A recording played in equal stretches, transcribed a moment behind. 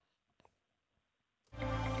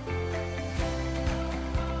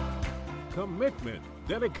commitment,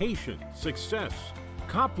 dedication, success.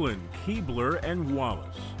 Copland, Keebler, and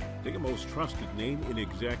Wallace, the most trusted name in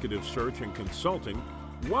executive search and consulting,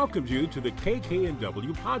 welcomes you to the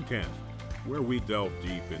KK&W podcast, where we delve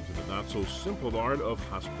deep into the not-so-simple art of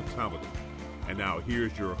hospitality. And now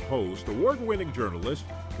here's your host, award-winning journalist,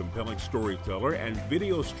 compelling storyteller, and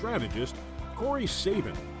video strategist, Corey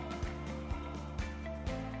Sabin.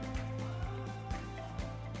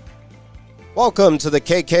 Welcome to the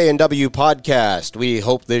KK&W podcast. We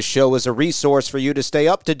hope this show is a resource for you to stay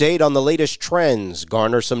up to date on the latest trends,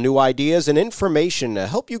 garner some new ideas and information to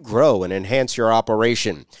help you grow and enhance your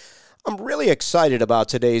operation. I'm really excited about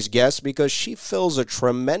today's guest because she fills a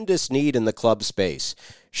tremendous need in the club space.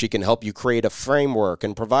 She can help you create a framework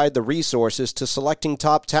and provide the resources to selecting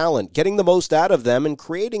top talent, getting the most out of them, and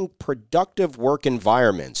creating productive work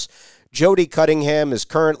environments. Jody Cunningham is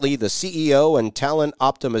currently the CEO and talent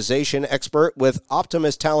optimization expert with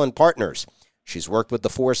Optimus Talent Partners. She's worked with the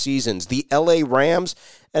Four Seasons, the LA Rams,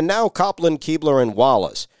 and now Copland, Keebler, and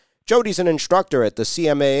Wallace. Jody's an instructor at the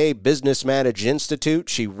CMAA Business Managed Institute.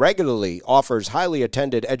 She regularly offers highly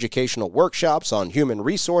attended educational workshops on human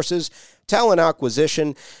resources, talent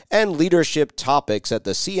acquisition, and leadership topics at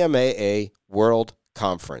the CMAA World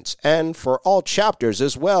Conference, and for all chapters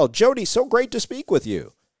as well. Jody, so great to speak with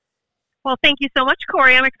you. Well, thank you so much,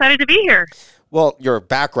 Corey. I'm excited to be here. Well, your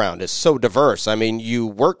background is so diverse. I mean, you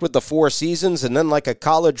worked with the Four Seasons, and then like a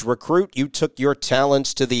college recruit, you took your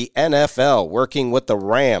talents to the NFL, working with the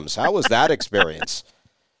Rams. How was that experience?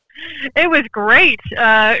 It was great.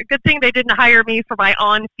 Good thing they didn't hire me for my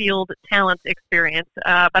on-field talent experience.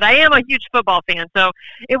 But I am a huge football fan, so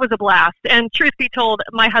it was a blast. And truth be told,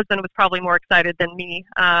 my husband was probably more excited than me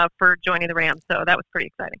for joining the Rams, so that was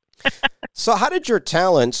pretty exciting. So how did your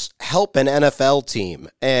talents help an NFL team?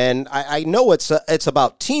 And I know it's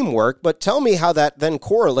about teamwork, but tell me how that then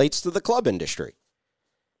correlates to the club industry.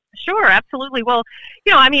 Sure, absolutely. Well,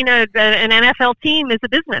 an NFL team is a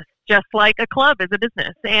business, just like a club is a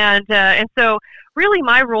business. And so really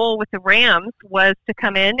my role with the Rams was to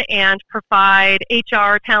come in and provide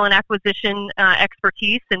HR talent acquisition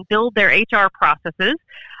expertise and build their HR processes.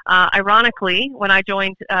 Ironically, when I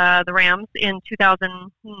joined the Rams in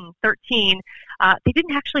 2013, they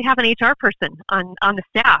didn't actually have an HR person on the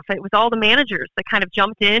staff. It was all the managers that kind of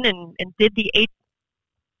jumped in and did the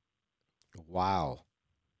HR. Wow.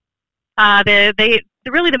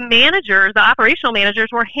 The managers, the operational managers,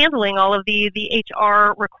 were handling all of the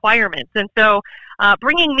HR requirements. And so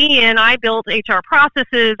bringing me in, I built HR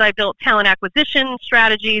processes, I built talent acquisition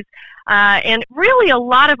strategies, and really a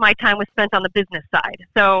lot of my time was spent on the business side.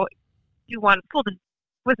 So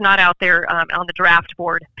was not out there on the draft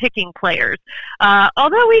board picking players.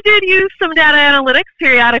 Although we did use some data analytics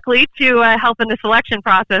periodically to help in the selection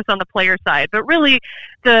process on the player side. But really,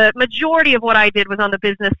 the majority of what I did was on the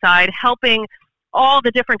business side, helping all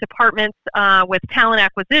the different departments with talent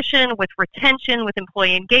acquisition, with retention, with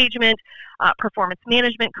employee engagement, performance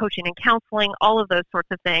management, coaching and counseling, all of those sorts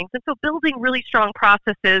of things. And so building really strong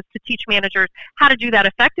processes to teach managers how to do that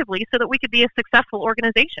effectively so that we could be a successful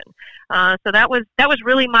organization. So that was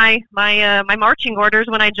really my marching orders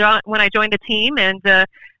when I joined the team, and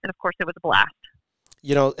of course it was a blast.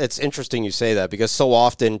 You know, it's interesting you say that because so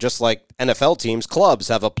often, just like NFL teams, clubs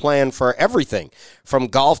have a plan for everything from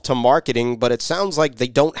golf to marketing, but it sounds like they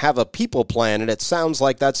don't have a people plan, and it sounds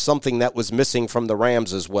like that's something that was missing from the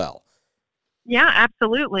Rams as well. Yeah,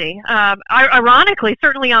 absolutely. Ironically,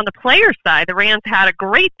 certainly on the player side, the Rams had a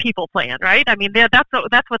great people plan, right? I mean, that's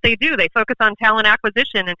what they do. They focus on talent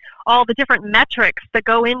acquisition and all the different metrics that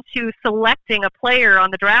go into selecting a player on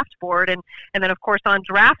the draft board, and then, of course, on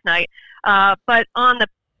draft night. But on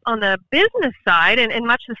the business side, and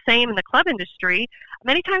much the same in the club industry,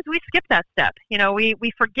 many times we skip that step.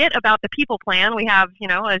 We forget about the people plan. We have,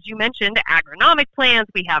 as you mentioned, agronomic plans.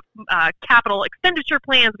 We have capital expenditure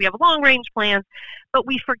plans. We have long-range plans. But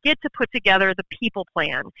we forget to put together the people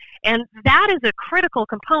plan. And that is a critical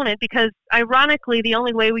component because, ironically, the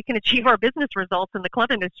only way we can achieve our business results in the club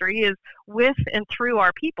industry is with and through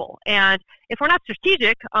our people. And if we're not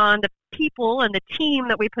strategic on the people and the team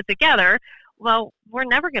that we put together, well, we're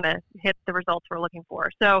never going to hit the results we're looking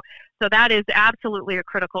for. So that is absolutely a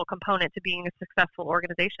critical component to being a successful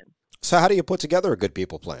organization. So how do you put together a good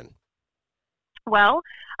people plan? Well,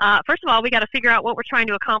 first of all, we got to figure out what we're trying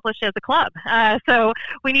to accomplish as a club. So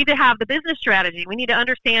we need to have the business strategy. We need to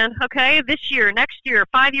understand, okay, this year, next year,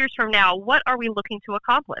 5 years from now, what are we looking to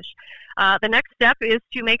accomplish? The next step is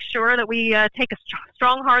to make sure that we take a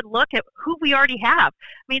strong, hard look at who we already have.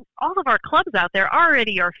 I mean, all of our clubs out there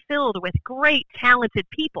already are filled with great, talented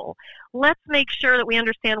people. Let's make sure that we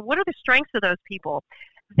understand what are the strengths of those people.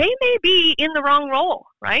 they may be in the wrong role,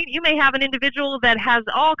 right? You may have an individual that has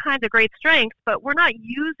all kinds of great strengths, but we're not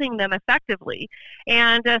using them effectively.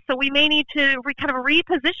 And so we may need to kind of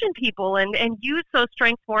reposition people and use those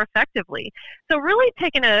strengths more effectively. So really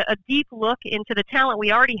taking a deep look into the talent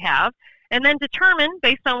we already have, and then determine,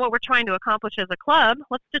 based on what we're trying to accomplish as a club,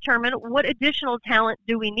 let's determine what additional talent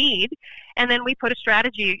do we need, and then we put a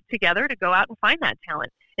strategy together to go out and find that talent.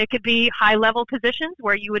 It could be high-level positions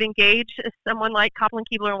where you would engage someone like Copland,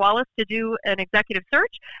 Keebler, and Wallace to do an executive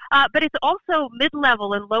search, but it's also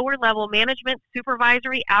mid-level and lower-level management,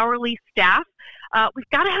 supervisory, hourly staff. We've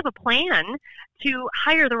got to have a plan to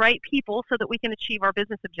hire the right people so that we can achieve our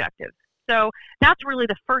business objectives. So that's really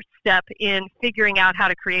the first step in figuring out how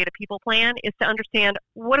to create a people plan, is to understand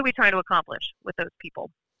what are we trying to accomplish with those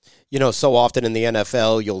people. You know, so often in the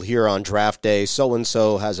NFL, you'll hear on draft day,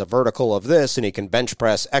 so-and-so has a vertical of this, and he can bench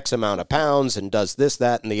press X amount of pounds and does this,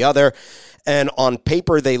 that, and the other. And on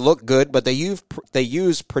paper, they look good, but they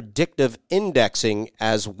use predictive indexing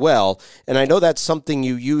as well. And I know that's something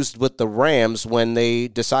you used with the Rams when they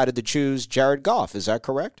decided to choose Jared Goff. Is that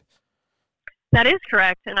correct? That is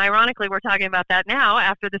correct, and ironically, we're talking about that now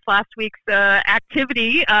after this last week's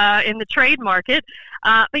activity in the trade market.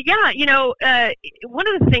 But yeah, you know, one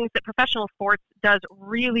of the things that professional sports does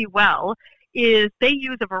really well is they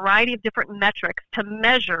use a variety of different metrics to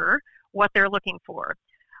measure what they're looking for.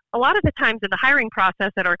 A lot of the times in the hiring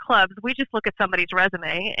process at our clubs, we just look at somebody's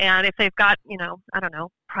resume, and if they've got, you know, I don't know,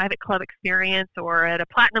 private club experience or at a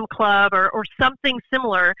platinum club or something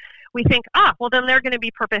similar, we think, well, then they're going to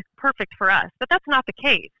be perfect for us. But that's not the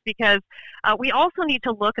case, because we also need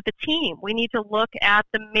to look at the team. We need to look at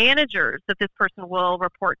the managers that this person will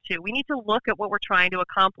report to. We need to look at what we're trying to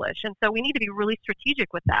accomplish. And so we need to be really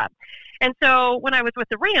strategic with that. And so when I was with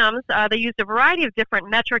the Rams, they used a variety of different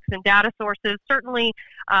metrics and data sources, certainly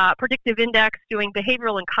predictive index, doing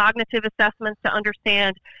behavioral and cognitive assessments to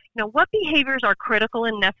understand, you know, what behaviors are critical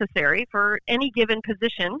and necessary for any given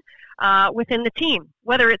position within the team,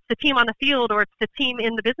 whether it's the team on the field or it's the team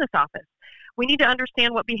in the business office. We need to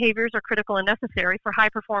understand what behaviors are critical and necessary for high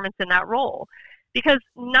performance in that role. Because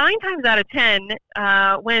 9 times out of 10,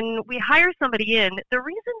 when we hire somebody in, the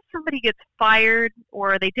reason somebody gets fired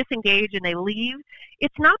or they disengage and they leave,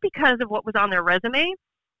 it's not because of what was on their resume.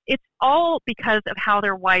 It's all because of how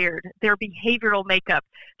they're wired, their behavioral makeup,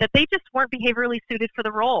 that they just weren't behaviorally suited for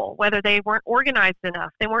the role, whether they weren't organized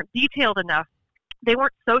enough, they weren't detailed enough, they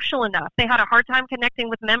weren't social enough, they had a hard time connecting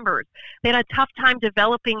with members, they had a tough time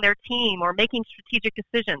developing their team or making strategic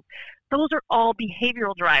decisions. Those are all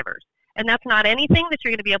behavioral drivers. And that's not anything that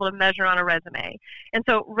you're going to be able to measure on a resume. And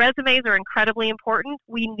so resumes are incredibly important.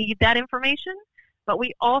 We need that information, but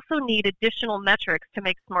we also need additional metrics to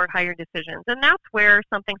make smart hiring decisions. And that's where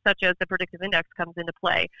something such as the predictive index comes into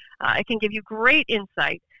play. It can give you great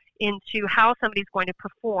insight into how somebody's going to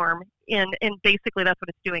perform, and basically that's what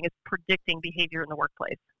it's doing, is predicting behavior in the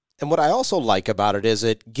workplace. And what I also like about it is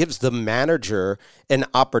it gives the manager an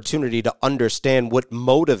opportunity to understand what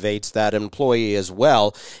motivates that employee as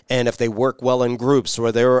well. And if they work well in groups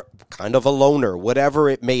or they're kind of a loner, whatever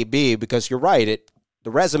it may be, because you're right,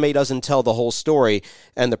 the resume doesn't tell the whole story,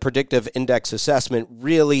 and the predictive index assessment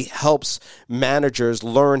really helps managers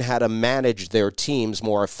learn how to manage their teams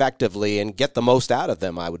more effectively and get the most out of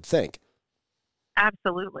them, I would think.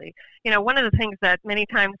 Absolutely. You know, one of the things that many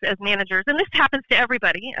times as managers, and this happens to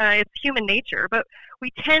everybody, it's human nature, but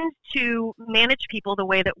we tend to manage people the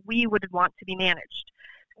way that we would want to be managed.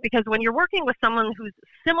 Because when you're working with someone who's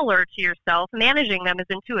similar to yourself, managing them is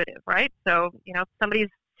intuitive, right? So, you know, if somebody's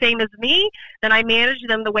same as me, then I manage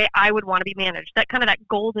them the way I would want to be managed. That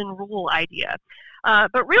golden rule idea.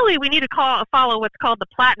 But really, we need to follow what's called the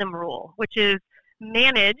platinum rule, which is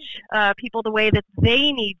manage people the way that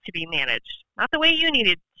they need to be managed, not the way you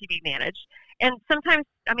needed to be managed. And sometimes,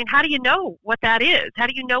 I mean, how do you know what that is? How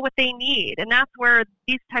do you know what they need? And that's where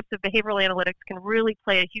these types of behavioral analytics can really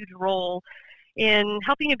play a huge role in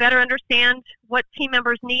helping you better understand what team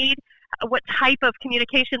members need, what type of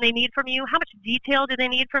communication they need from you, how much detail do they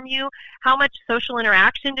need from you, how much social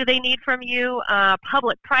interaction do they need from you,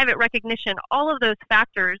 public, private recognition. All of those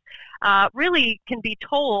factors really can be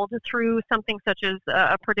told through something such as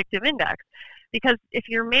a predictive index. Because if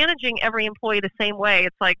you're managing every employee the same way,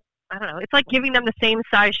 it's like, I don't know, it's like giving them the same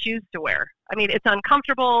size shoes to wear. I mean, it's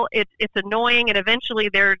uncomfortable, it's annoying, and eventually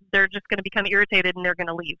they're just going to become irritated and they're going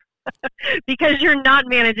to leave because you're not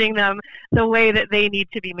managing them the way that they need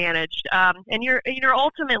to be managed. And you're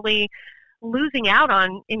ultimately losing out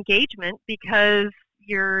on engagement because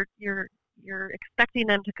you're You're expecting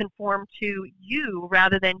them to conform to you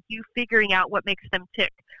rather than you figuring out what makes them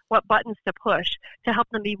tick, what buttons to push to help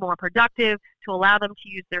them be more productive, to allow them to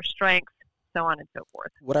use their strengths, so on and so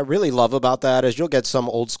forth. What I really love about that is you'll get some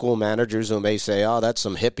old school managers who may say, oh, that's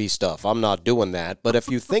some hippie stuff. I'm not doing that. But if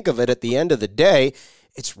you think of it at the end of the day,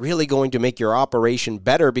 it's really going to make your operation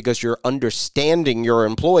better because you're understanding your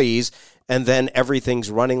employees, and then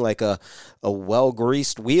everything's running like a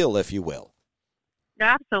well-greased wheel, if you will.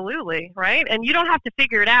 Absolutely, right? And you don't have to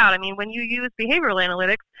figure it out. I mean, when you use behavioral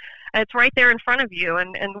analytics, it's right there in front of you.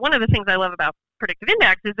 And one of the things I love about Predictive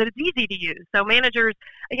Index is that it's easy to use. So managers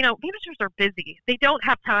are busy. They don't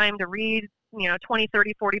have time to read 20,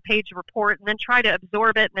 30, 40-page report and then try to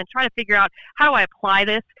absorb it and then try to figure out, how do I apply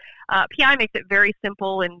this? PI makes it very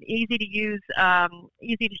simple and easy to use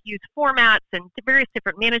formats and various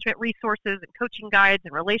different management resources and coaching guides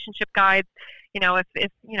and relationship guides. If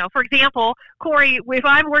for example, Corey, if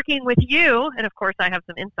I'm working with you, and of course I have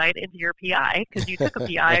some insight into your PI because you took a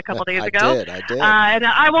PI a couple days ago. I did. And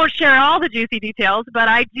I won't share all the juicy details, but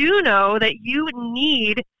I do know that you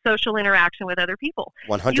need social interaction with other people.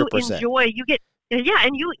 100%. You get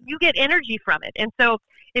energy from it. And so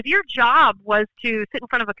if your job was to sit in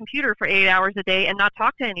front of a computer for 8 hours a day and not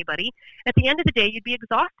talk to anybody, at the end of the day, you'd be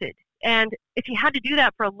exhausted. And if you had to do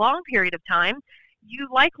that for a long period of time, you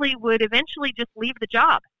likely would eventually just leave the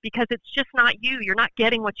job because it's just not you. You're not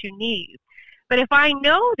getting what you need. But if I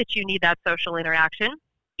know that you need that social interaction,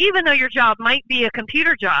 even though your job might be a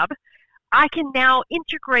computer job, I can now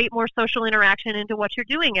integrate more social interaction into what you're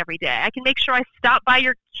doing every day. I can make sure I stop by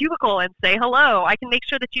your cubicle and say hello. I can make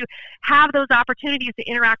sure that you have those opportunities to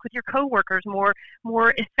interact with your coworkers more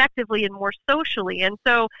effectively and more socially. And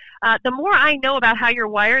so the more I know about how you're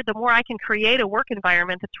wired, the more I can create a work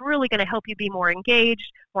environment that's really going to help you be more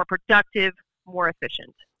engaged, more productive, more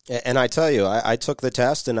efficient. And I tell you, I took the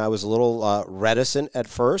test and I was a little reticent at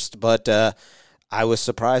first, but I was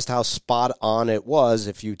surprised how spot on it was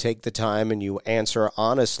if you take the time and you answer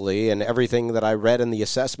honestly, and everything that I read in the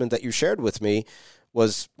assessment that you shared with me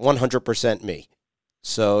was 100% me.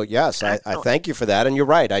 So, yes, I thank you for that. And you're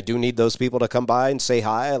right. I do need those people to come by and say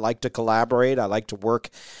hi. I like to collaborate. I like to work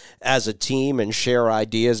as a team and share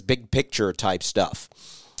ideas, big picture type stuff.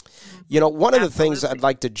 One of the things I'd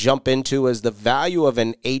like to jump into is the value of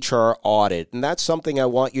an HR audit. And that's something I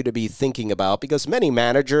want you to be thinking about because many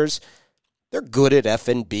managers, they're good at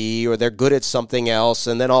F&B or they're good at something else,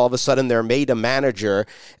 and then all of a sudden they're made a manager,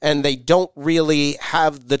 and they don't really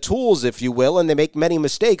have the tools, if you will, and they make many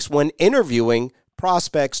mistakes when interviewing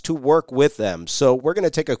prospects to work with them. So we're going to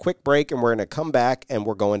take a quick break, and we're going to come back, and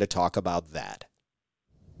we're going to talk about that.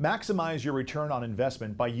 Maximize your return on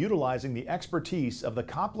investment by utilizing the expertise of the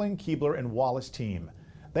Copland, Keebler, and Wallace team.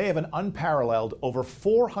 They have an unparalleled over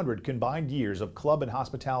 400 combined years of club and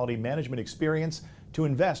hospitality management experience to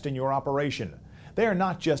invest in your operation. They are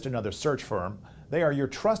not just another search firm. They are your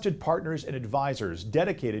trusted partners and advisors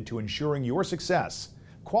dedicated to ensuring your success.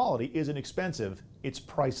 Quality isn't expensive, it's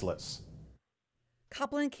priceless.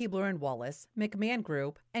 Copland, Keebler and Wallace, McMahon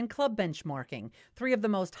Group, and Club Benchmarking, three of the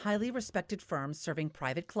most highly respected firms serving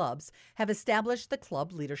private clubs, have established the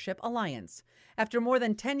Club Leadership Alliance. After more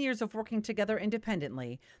than 10 years of working together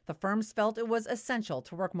independently, the firms felt it was essential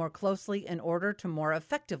to work more closely in order to more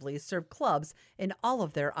effectively serve clubs in all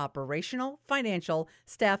of their operational, financial,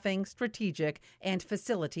 staffing, strategic, and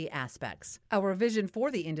facility aspects. Our vision for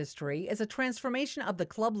the industry is a transformation of the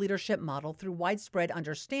club leadership model through widespread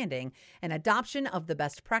understanding and adoption of the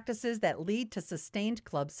best practices that lead to sustained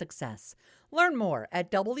club success. Learn more at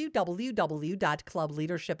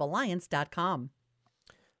www.clubleadershipalliance.com.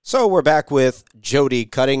 So we're back with Jody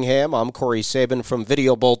Cunningham. I'm Corey Sabin from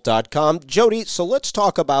Videobolt.com. Jody, so let's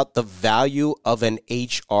talk about the value of an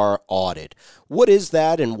HR audit. What is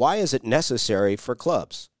that and why is it necessary for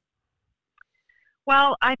clubs?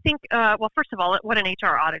 Well, I think, first of all, what an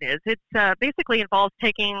HR audit is. It basically involves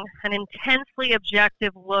taking an intensely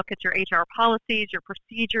objective look at your HR policies, your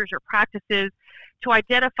procedures, your practices to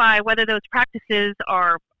identify whether those practices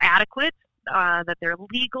are adequate, that they're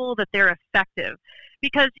legal, that they're effective.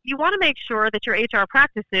 Because you want to make sure that your HR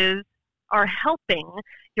practices are helping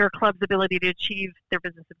your club's ability to achieve their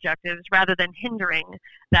business objectives rather than hindering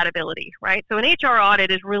that ability, right? So an HR audit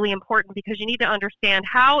is really important because you need to understand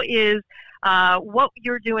how is what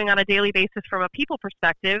you're doing on a daily basis from a people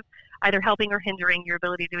perspective, either helping or hindering your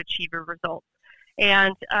ability to achieve your results.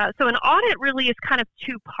 And so an audit really is kind of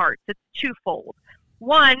two parts. It's twofold.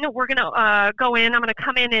 One, we're going to I'm going to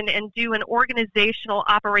come in and do an organizational,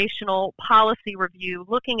 operational policy review,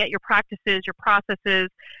 looking at your practices, your processes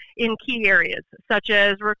in key areas, such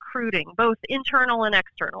as recruiting, both internal and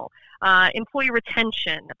external, employee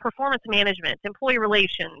retention, performance management, employee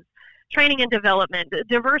relations, training and development,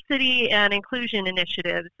 diversity and inclusion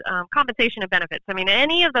initiatives, compensation and benefits. I mean,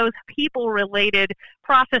 any of those people-related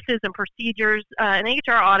processes and procedures, an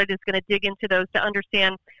HR audit is going to dig into those to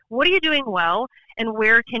understand what are you doing well and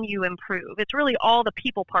where can you improve. It's really all the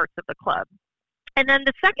people parts of the club. And then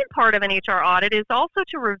the second part of an HR audit is also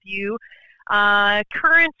to review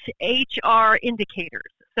current HR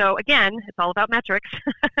indicators. So again, it's all about metrics.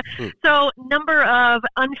 So number of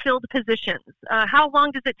unfilled positions. How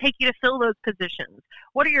long does it take you to fill those positions?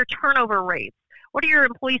 What are your turnover rates? What are your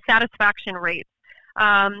employee satisfaction rates?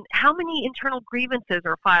 How many internal grievances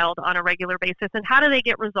are filed on a regular basis, and how do they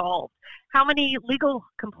get resolved? How many legal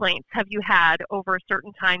complaints have you had over a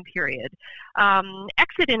certain time period?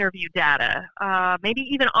 Exit interview data, maybe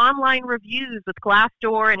even online reviews with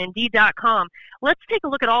Glassdoor and Indeed.com. Let's take a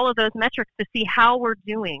look at all of those metrics to see how we're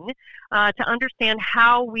doing, to understand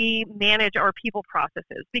how we manage our people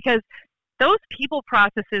processes, because those people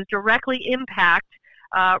processes directly impact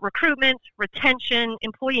recruitment, retention,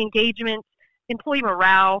 employee engagement, employee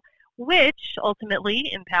morale, which ultimately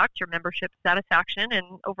impact your membership satisfaction and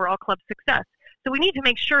overall club success. So we need to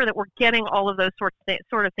make sure that we're getting all of those sort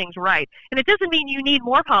of things right. And it doesn't mean you need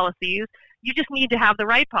more policies. You just need to have the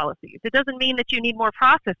right policies. It doesn't mean that you need more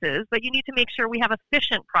processes, but you need to make sure we have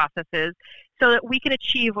efficient processes so that we can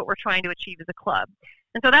achieve what we're trying to achieve as a club.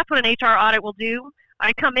 And so that's what an HR audit will do.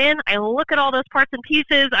 I come in, I look at all those parts and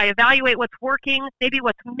pieces, I evaluate what's working, maybe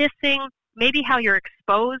what's missing, maybe how you're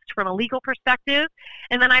exposed from a legal perspective,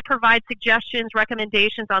 and then I provide suggestions,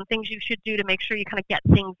 recommendations on things you should do to make sure you kind of get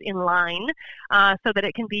things in line so that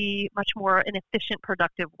it can be much more an efficient,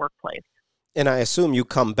 productive workplace. And I assume you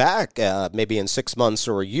come back maybe in 6 months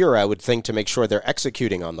or a year, I would think, to make sure they're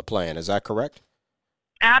executing on the plan. Is that correct?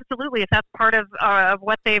 Absolutely. If that's part of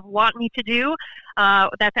what they want me to do,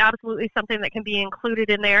 that's absolutely something that can be included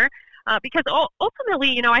in there. Because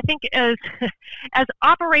ultimately, I think as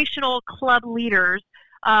operational club leaders,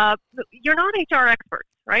 you're not HR experts,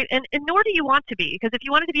 right? And nor do you want to be, because if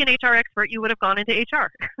you wanted to be an HR expert, you would have gone into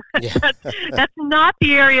HR. Yeah. That's not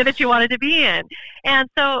the area that you wanted to be in. And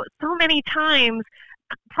so many times,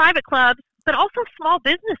 private clubs, but also small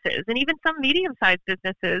businesses and even some medium-sized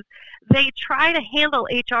businesses, they try to handle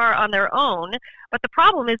HR on their own. But the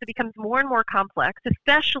problem is it becomes more and more complex,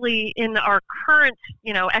 especially in our current,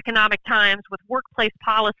 economic times with workplace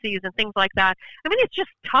policies and things like that. I mean, it's just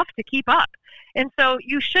tough to keep up. And so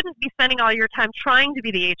you shouldn't be spending all your time trying to be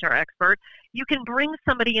the HR expert. You can bring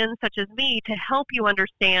somebody in, such as me, to help you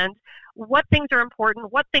understand what things are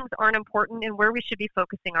important, what things aren't important, and where we should be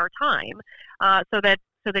focusing our time so that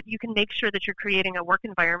you can make sure that you're creating a work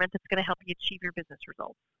environment that's going to help you achieve your business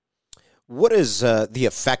results. What is the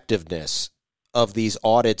effectiveness of these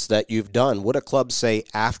audits that you've done? What do clubs say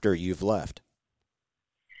after you've left?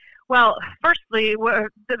 Well, firstly,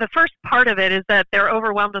 the first part of it is that they're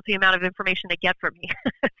overwhelmed with the amount of information they get from me.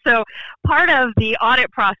 So part of the audit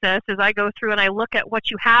process, as I go through and I look at what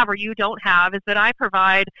you have or you don't have, is that I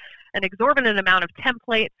provide an exorbitant amount of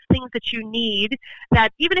templates, things that you need,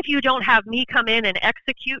 that even if you don't have me come in and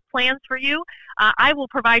execute plans for you, I will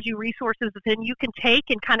provide you resources that then you can take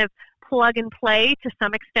and kind of plug and play to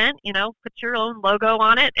some extent, put your own logo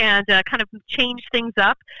on it and kind of change things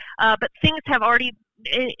up. But things have already,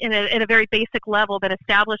 in a very basic level, been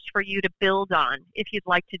established for you to build on if you'd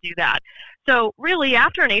like to do that. So really,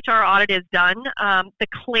 after an HR audit is done, the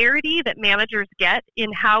clarity that managers get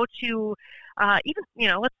in how to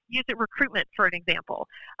let's use it recruitment for an example.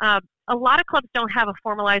 A lot of clubs don't have a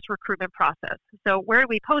formalized recruitment process. So where do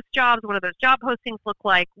we post jobs? What do those job postings look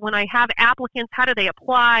like? When I have applicants, how do they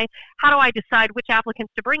apply? How do I decide which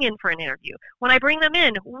applicants to bring in for an interview? When I bring them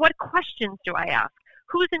in, what questions do I ask?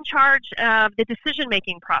 Who's in charge of the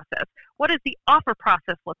decision-making process? What does the offer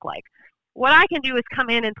process look like? What I can do is come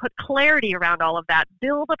in and put clarity around all of that,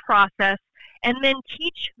 build a process, and then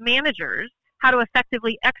teach managers how to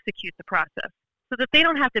effectively execute the process so that they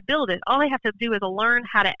don't have to build it. All they have to do is learn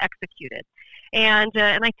how to execute it. And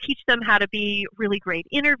I teach them how to be really great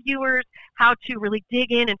interviewers, how to really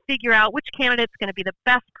dig in and figure out which candidate's going to be the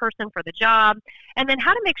best person for the job, and then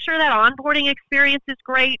how to make sure that onboarding experience is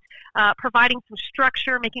great, providing some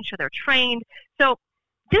structure, making sure they're trained. So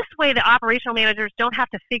this way, the operational managers don't have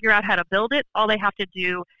to figure out how to build it. All they have to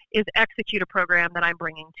do is execute a program that I'm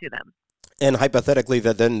bringing to them. And hypothetically,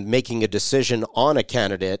 they're then making a decision on a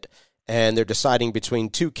candidate, and they're deciding between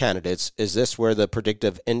two candidates, is this where the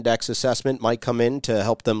predictive index assessment might come in to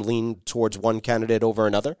help them lean towards one candidate over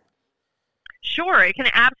another? Sure, it can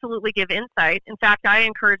absolutely give insight. In fact, I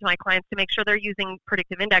encourage my clients to make sure they're using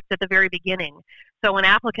predictive index at the very beginning. So when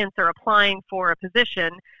applicants are applying for a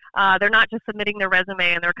position, they're not just submitting their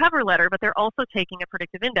resume and their cover letter, but they're also taking a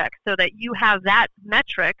predictive index so that you have that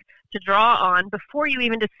metric to draw on before you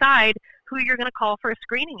even decide who you're going to call for a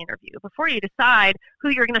screening interview, before you decide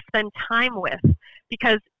who you're going to spend time with.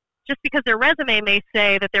 Because just because their resume may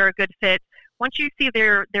say that they're a good fit, once you see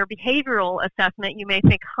their behavioral assessment, you may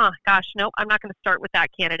think, gosh, nope, I'm not going to start with that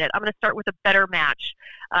candidate. I'm going to start with a better match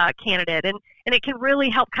candidate. And it can really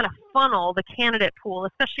help kind of funnel the candidate pool,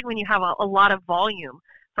 especially when you have a lot of volume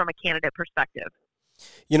from a candidate perspective.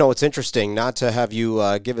 You know, it's interesting, not to have you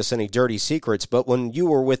give us any dirty secrets, but when you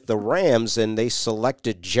were with the Rams and they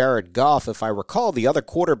selected Jared Goff, if I recall, the other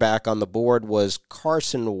quarterback on the board was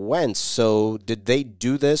Carson Wentz. So did they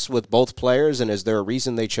do this with both players, and is there a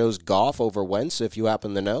reason they chose Goff over Wentz, if you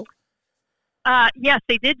happen to know? Yes,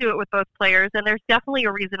 they did do it with both players, and there's definitely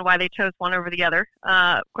a reason why they chose one over the other.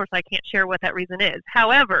 Of course, I can't share what that reason is.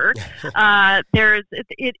 However,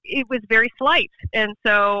 it was very slight, and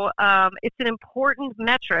so it's an important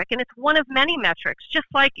metric, and it's one of many metrics. Just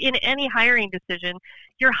like in any hiring decision,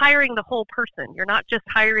 you're hiring the whole person. You're not just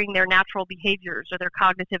hiring their natural behaviors or their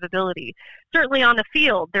cognitive ability. Certainly on the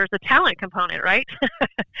field, there's a talent component, right?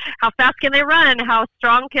 How fast can they run? How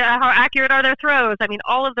accurate are their throws? I mean,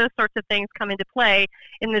 all of those sorts of things come into play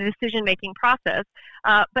in the decision-making process.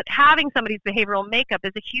 But having somebody's behavioral makeup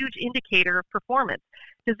is a huge indicator of performance.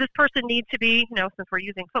 Does this person need to be, since we're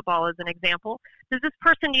using football as an example, does this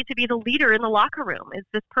person need to be the leader in the locker room? Is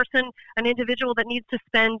this person an individual that needs to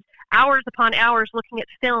spend hours upon hours looking at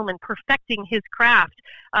film and perfecting his craft?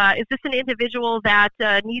 Is this an individual that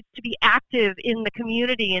needs to be active in the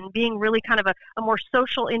community and being really kind of a more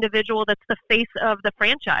social individual that's the face of the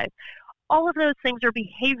franchise? All of those things are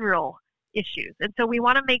behavioral issues. And so we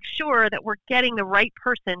want to make sure that we're getting the right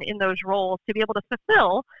person in those roles to be able to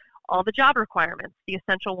fulfill all the job requirements, the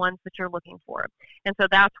essential ones that you're looking for. And so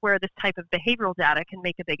that's where this type of behavioral data can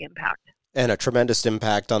make a big impact. And a tremendous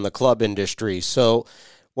impact on the club industry. So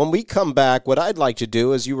when we come back, what I'd like to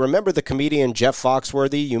do is, you remember the comedian Jeff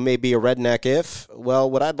Foxworthy, you may be a redneck if? Well,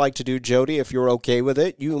 what I'd like to do, Jody, if you're okay with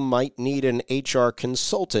it, you might need an HR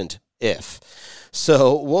consultant if.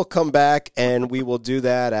 So we'll come back and we will do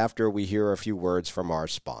that after we hear a few words from our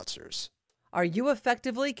sponsors. Are you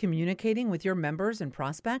effectively communicating with your members and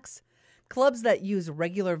prospects? Clubs that use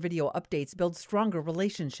regular video updates build stronger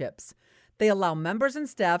relationships. They allow members and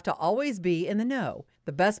staff to always be in the know.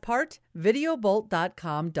 The best part?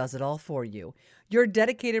 VideoBolt.com does it all for you. Your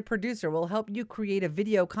dedicated producer will help you create a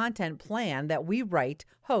video content plan that we write,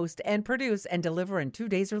 host, and produce and deliver in 2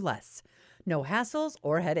 days or less. No hassles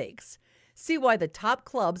or headaches. See why the top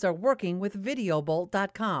clubs are working with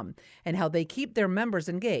VideoBolt.com and how they keep their members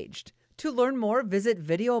engaged. To learn more, visit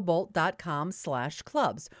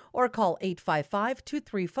videobolt.com/clubs or call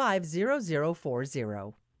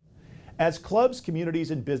 855-235-0040. As clubs,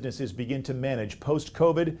 communities, and businesses begin to manage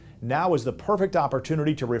post-COVID, now is the perfect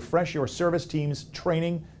opportunity to refresh your service team's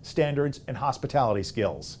training, standards, and hospitality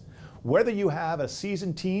skills. Whether you have a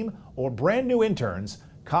seasoned team or brand new interns,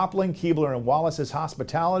 Copland, Keebler & Wallace's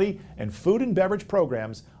hospitality and food and beverage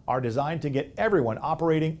programs are designed to get everyone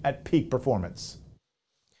operating at peak performance.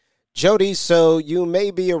 Jody, so you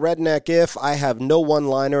may be a redneck if I have no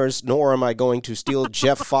one-liners, nor am I going to steal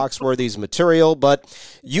Jeff Foxworthy's material, but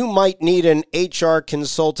you might need an HR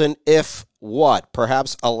consultant if what?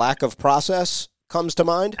 Perhaps a lack of process comes to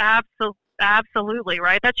mind? Absolutely,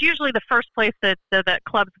 right? That's usually the first place that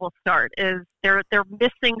clubs will start, is they're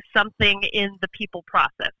missing something in the people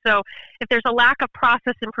process. So if there's a lack of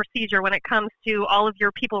process and procedure when it comes to all of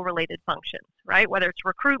your people-related functions, right? Whether it's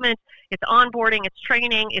recruitment, it's onboarding, it's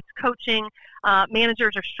training, it's coaching,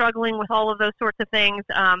 managers are struggling with all of those sorts of things.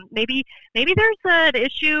 Maybe there's an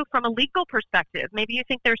issue from a legal perspective. Maybe you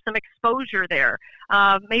think there's some exposure there.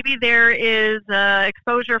 Maybe there is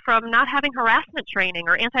exposure from not having harassment training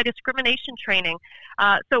or anti-discrimination training.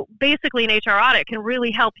 So basically an HR audit can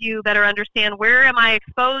really help you better understand, where am I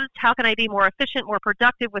exposed? How can I be more efficient, more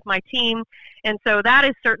productive with my team? And so that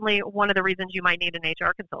is certainly one of the reasons you might need an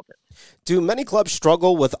HR consultant. Do many clubs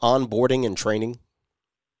struggle with onboarding and training?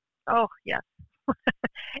 Oh, yes.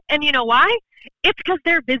 And you know why? It's because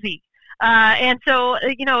they're busy. And so,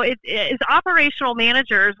 as operational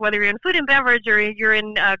managers, whether you're in food and beverage or you're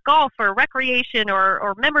in golf or recreation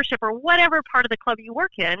or membership or whatever part of the club you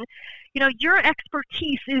work in, your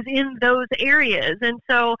expertise is in those areas. And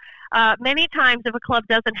so many times if a club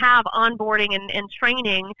doesn't have onboarding and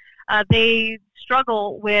training, they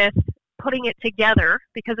struggle with putting it together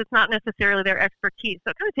because it's not necessarily their expertise.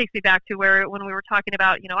 So it kind of takes me back to when we were talking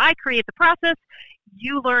about, I create the process,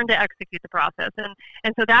 you learn to execute the process.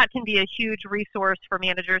 And so that can be a huge resource for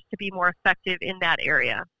managers to be more effective in that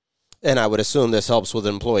area. And I would assume this helps with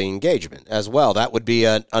employee engagement as well. That would be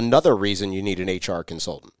another reason you need an HR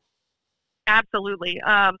consultant. Absolutely.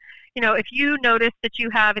 If you notice that you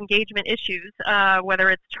have engagement issues,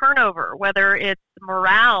 whether it's turnover, whether it's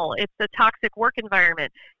morale, it's a toxic work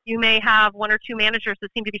environment, you may have one or two managers that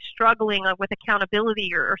seem to be struggling with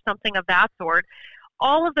accountability or something of that sort.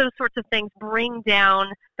 All of those sorts of things bring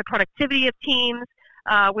down the productivity of teams,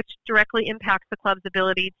 which directly impacts the club's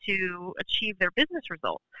ability to achieve their business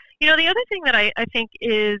results. The other thing that I think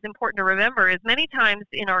is important to remember is many times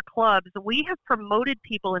in our clubs, we have promoted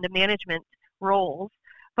people into management roles,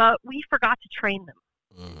 but we forgot to train them.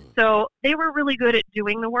 So they were really good at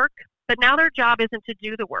doing the work, but now their job isn't to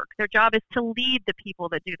do the work. Their job is to lead the people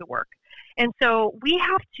that do the work. And so we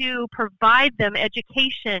have to provide them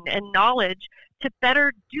education and knowledge to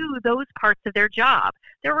better do those parts of their job.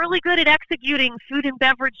 They're really good at executing food and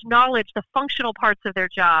beverage knowledge, the functional parts of their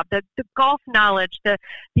job, the golf knowledge, the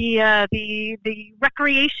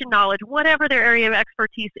recreation knowledge, whatever their area of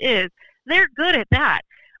expertise is. They're good at that.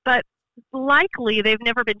 But likely they've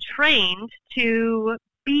never been trained to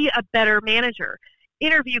be a better manager,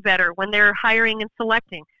 interview better when they're hiring and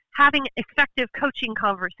selecting, having effective coaching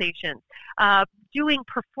conversations, doing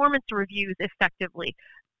performance reviews effectively.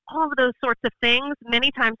 All of those sorts of things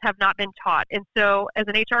many times have not been taught. And so as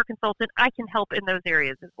an HR consultant, I can help in those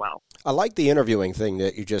areas as well. I like the interviewing thing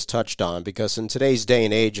that you just touched on, because in today's day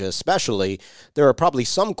and age especially, there are probably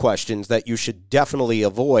some questions that you should definitely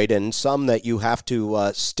avoid and some that you have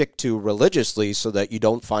to stick to religiously so that you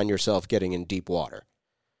don't find yourself getting in deep water.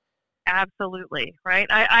 Absolutely, right?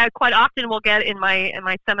 I quite often will get in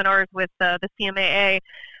my seminars with the CMAA,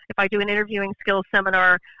 if I do an interviewing skills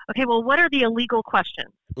seminar, okay, well, what are the illegal questions?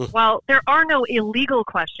 Well, there are no illegal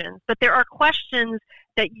questions, but there are questions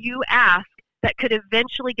that you ask that could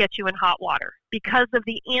eventually get you in hot water because of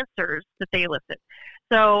the answers that they elicit.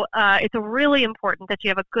 So it's really important that you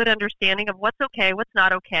have a good understanding of what's okay, what's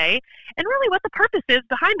not okay, and really what the purpose is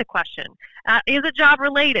behind the question. Is it job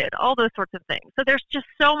related? All those sorts of things. So there's just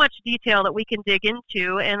so much detail that we can dig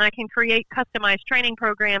into, and I can create customized training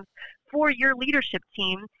programs for your leadership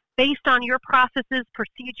team based on your processes,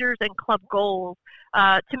 procedures, and club goals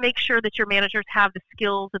to make sure that your managers have the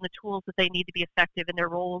skills and the tools that they need to be effective in their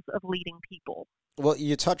roles of leading people. Well,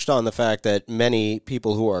 you touched on the fact that many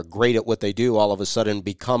people who are great at what they do all of a sudden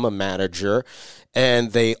become a manager,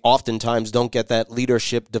 and they oftentimes don't get that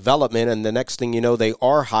leadership development, and the next thing you know, they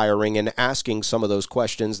are hiring and asking some of those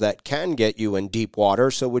questions that can get you in deep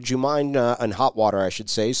water. So would you mind, in hot water, I should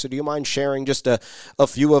say, so do you mind sharing just a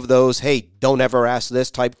few of those, hey, don't ever ask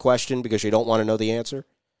this type question because you don't want to know the answer?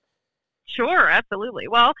 Sure, absolutely.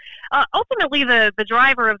 Well, ultimately, the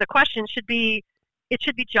driver of the question should be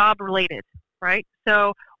job related. Right?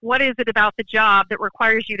 So what is it about the job that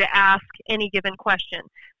requires you to ask any given question?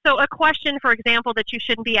 So a question, for example, that you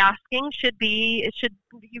shouldn't be asking you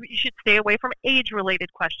should stay away from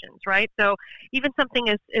age-related questions, right? So even something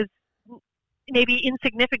as maybe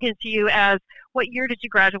insignificant to you as, what year did you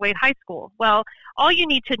graduate high school? Well, all you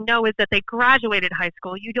need to know is that they graduated high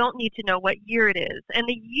school. You don't need to know what year it is. And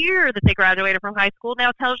the year that they graduated from high school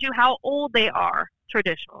now tells you how old they are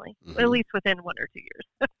traditionally, at least within 1 or 2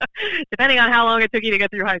 years, depending on how long it took you to get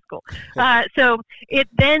through high school. So it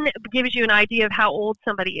then gives you an idea of how old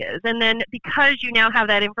somebody is. And then because you now have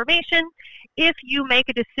that information, if you make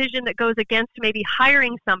a decision that goes against maybe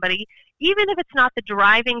hiring somebody, even if it's not the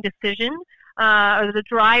driving decision, or the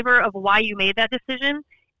driver of why you made that decision,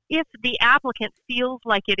 if the applicant feels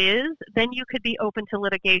like it is, then you could be open to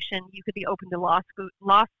litigation. You could be open to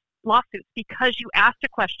lawsuits because you asked a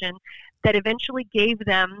question that eventually gave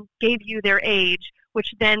you their age,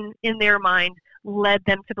 which then in their mind led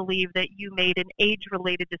them to believe that you made an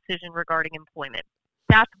age-related decision regarding employment.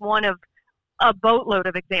 That's one of a boatload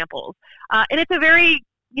of examples. And it's a very,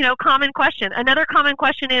 common question. Another common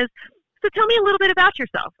question is, so tell me a little bit about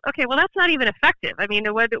yourself. Okay, well, that's not even effective. I mean,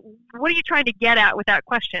 what are you trying to get at with that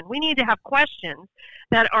question? We need to have questions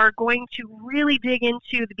that are going to really dig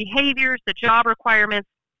into the behaviors, the job requirements,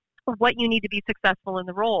 of what you need to be successful in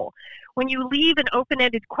the role. When you leave an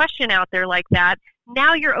open-ended question out there like that,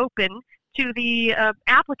 now you're open to the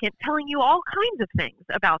applicant telling you all kinds of things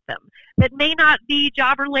about them that may not be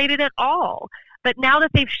job related at all. But now that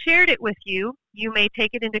they've shared it with you, you may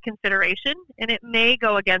take it into consideration, and it may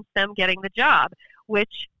go against them getting the job,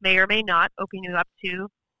 which may or may not open you up to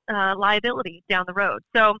liability down the road.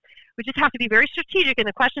 So we just have to be very strategic in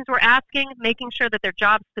the questions we're asking, making sure that they're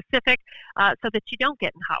job specific so that you don't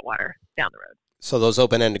get in hot water down the road. So those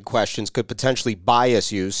open-ended questions could potentially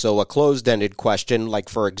bias you. So a closed-ended question, like,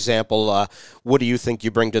 for example, what do you think you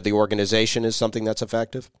bring to the organization, is something that's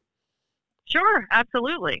effective? Sure,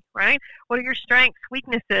 absolutely, right? What are your strengths,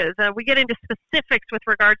 weaknesses? We get into specifics with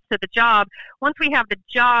regards to the job. Once we have the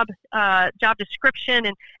job description,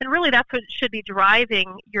 and really that's what should be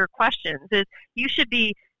driving your questions, is you should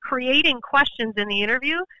be creating questions in the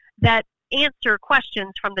interview that answer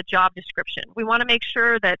questions from the job description. We want to make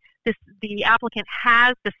sure that the applicant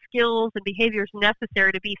has the skills and behaviors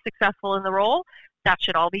necessary to be successful in the role. That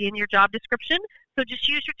should all be in your job description. So just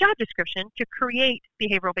use your job description to create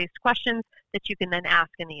behavioral-based questions that you can then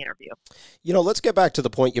ask in the interview. You know, let's get back to the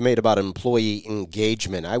point you made about employee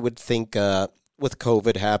engagement. I would think with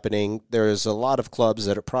COVID happening, there's a lot of clubs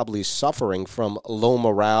that are probably suffering from low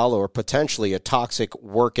morale or potentially a toxic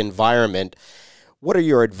work environment. What are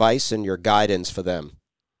your advice and your guidance for them?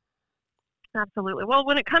 Absolutely. Well,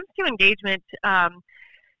 when it comes to engagement,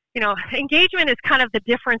 engagement is kind of the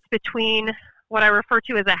difference between what I refer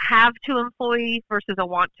to as a have-to employee versus a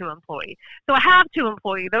want-to employee. So a have-to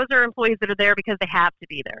employee, those are employees that are there because they have to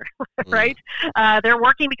be there, right? They're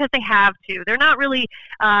working because they have to. They're not really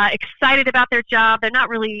excited about their job. They're not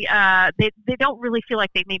really, they don't really feel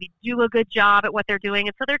like they maybe do a good job at what they're doing,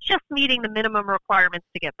 and so they're just meeting the minimum requirements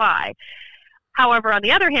to get by. However, on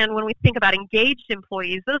the other hand, when we think about engaged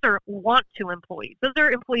employees, those are want-to employees. Those are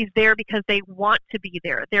employees there because they want to be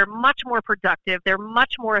there. They're much more productive. They're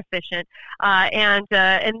much more efficient, and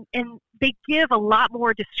they give a lot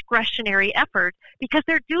more discretionary effort because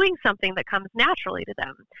they're doing something that comes naturally to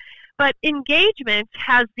them. But engagement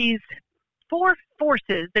has these four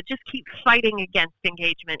forces that just keep fighting against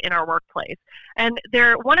engagement in our workplace. And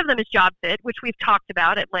one of them is job fit, which we've talked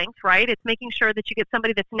about at length, right? It's making sure that you get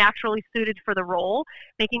somebody that's naturally suited for the role,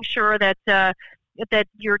 making sure that that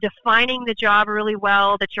you're defining the job really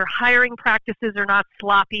well, that your hiring practices are not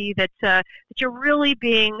sloppy, that you're really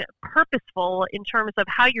being purposeful in terms of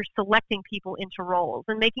how you're selecting people into roles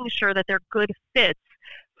and making sure that they're good fits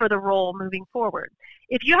for the role moving forward.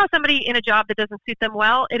 If you have somebody in a job that doesn't suit them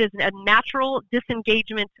well, it is a natural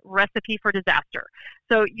disengagement recipe for disaster.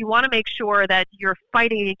 So you want to make sure that you're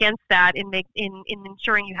fighting against that in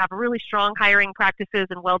ensuring you have really strong hiring practices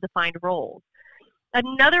and well-defined roles.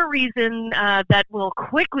 Another reason that will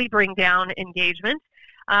quickly bring down engagement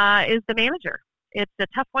is the manager. It's a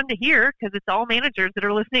tough one to hear because it's all managers that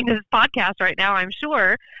are listening to this podcast right now, I'm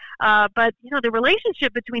sure. But, the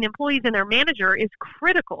relationship between employees and their manager is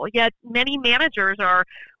critical, yet many managers are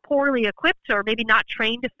poorly equipped or maybe not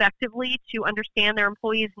trained effectively to understand their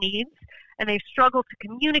employees' needs, and they struggle to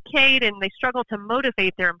communicate and they struggle to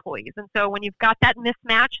motivate their employees. And so when you've got that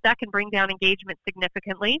mismatch, that can bring down engagement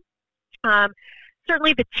significantly.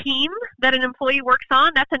 Certainly the team that an employee works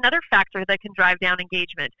on, that's another factor that can drive down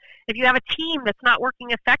engagement. If you have a team that's not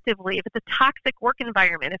working effectively, if it's a toxic work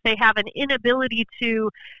environment, if they have an inability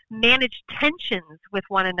to manage tensions with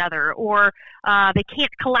one another, or they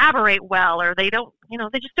can't collaborate well, or they don't,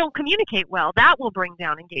 they just don't communicate well, that will bring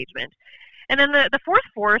down engagement. And then the fourth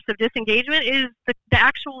force of disengagement is the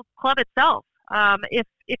actual club itself.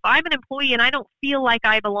 If I'm an employee and I don't feel like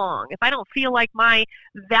I belong, if I don't feel like my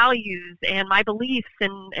values and my beliefs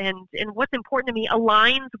and what's important to me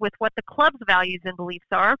aligns with what the club's values and beliefs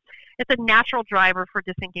are, it's a natural driver for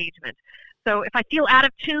disengagement. So if I feel out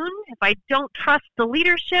of tune, if I don't trust the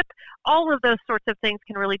leadership, all of those sorts of things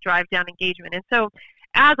can really drive down engagement. And so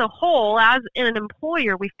as a whole, as an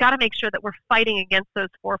employer, we've got to make sure that we're fighting against those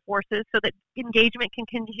four forces so that engagement can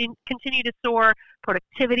continue to soar,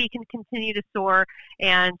 productivity can continue to soar,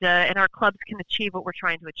 and our clubs can achieve what we're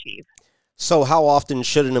trying to achieve. So how often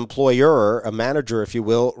should an employer, a manager, if you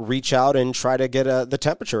will, reach out and try to get the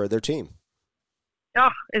temperature of their team? Oh,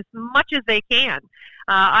 as much as they can.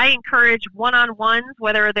 I encourage one-on-ones,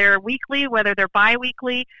 whether they're weekly, whether they're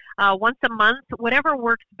bi-weekly, once a month, whatever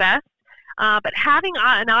works best. But having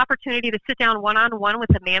an opportunity to sit down one-on-one with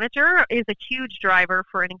a manager is a huge driver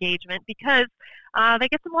for an engagement because they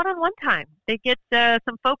get some one-on-one time. They get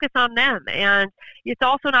some focus on them. And it's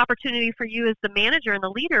also an opportunity for you as the manager and the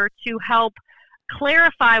leader to help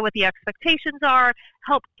clarify what the expectations are,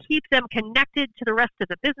 help keep them connected to the rest of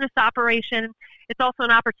the business operation. It's also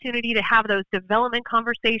an opportunity to have those development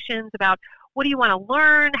conversations about what do you want to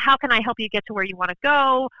learn? How can I help you get to where you want to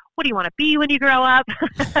go? what do you want to be when you grow up?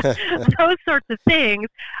 Those sorts of things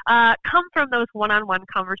come from those one-on-one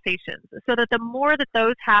conversations, so that the more that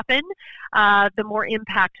those happen, the more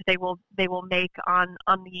impact they will make on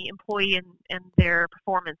the employee and their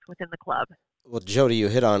performance within the club. Well, Jody, you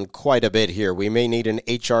hit on quite a bit here. We may need an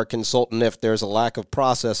HR consultant if there's a lack of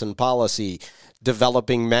process and policy.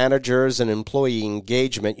 Developing managers and employee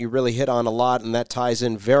engagement, you really hit on a lot, and that ties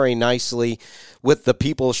in very nicely with the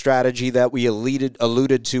people strategy that we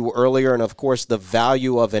alluded to earlier, and of course the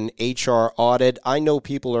value of an HR audit. I know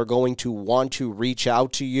people are going to want to reach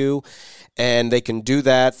out to you, and they can do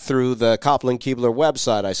that through the Kopplin Keebler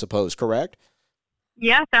website, I suppose, correct?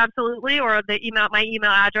 Yes, absolutely. Or my email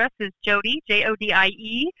address is Jody,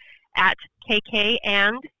 Jodie, at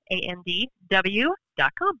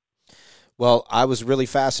kkandandw.com. Well, I was really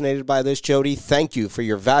fascinated by this, Jody. Thank you for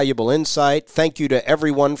your valuable insight. Thank you to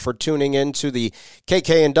everyone for tuning in to the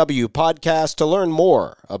KK&W podcast. To learn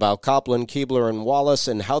more about Kopplin, Keebler, and Wallace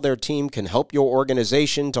and how their team can help your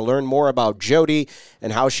organization, to learn more about Jody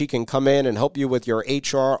and how she can come in and help you with your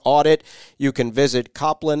HR audit, you can visit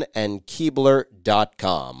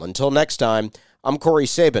KoplinandKeebler.com. Until next time, I'm Corey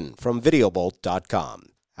Sabin from Videobolt.com.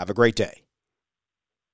 Have a great day.